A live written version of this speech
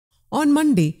On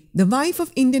Monday, the wife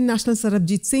of Indian national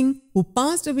Sarabjit Singh, who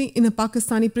passed away in a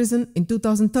Pakistani prison in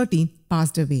 2013,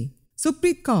 passed away.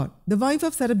 Sukhpreet Kaur, the wife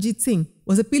of Sarabjit Singh,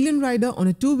 was a pillion rider on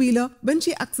a two-wheeler when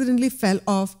she accidentally fell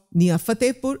off near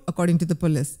Fatehpur, according to the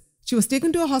police. She was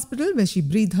taken to a hospital where she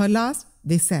breathed her last,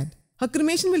 they said. Her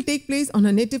cremation will take place on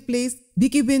her native place,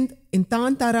 Bhikibind, in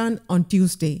Tan Taran on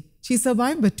Tuesday. She is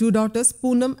survived by two daughters,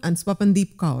 Poonam and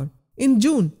Swapandeep Kaur. In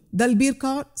June, Dalbir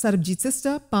Kaur, Sarabjit's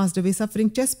sister, passed away suffering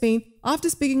chest pain after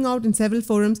speaking out in several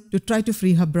forums to try to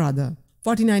free her brother.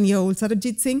 49-year-old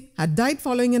Sarabjit Singh had died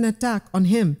following an attack on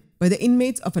him by the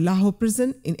inmates of a Lahore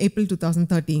prison in April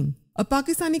 2013. A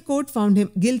Pakistani court found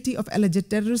him guilty of alleged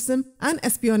terrorism and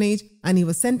espionage, and he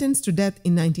was sentenced to death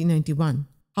in 1991.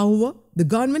 However, the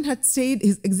government had stayed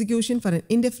his execution for an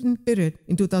indefinite period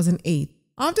in 2008.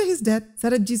 After his death,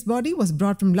 Sarabjit's body was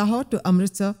brought from Lahore to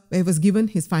Amritsar, where he was given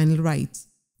his final rites.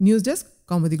 News Desk,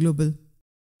 Kaumudy Global.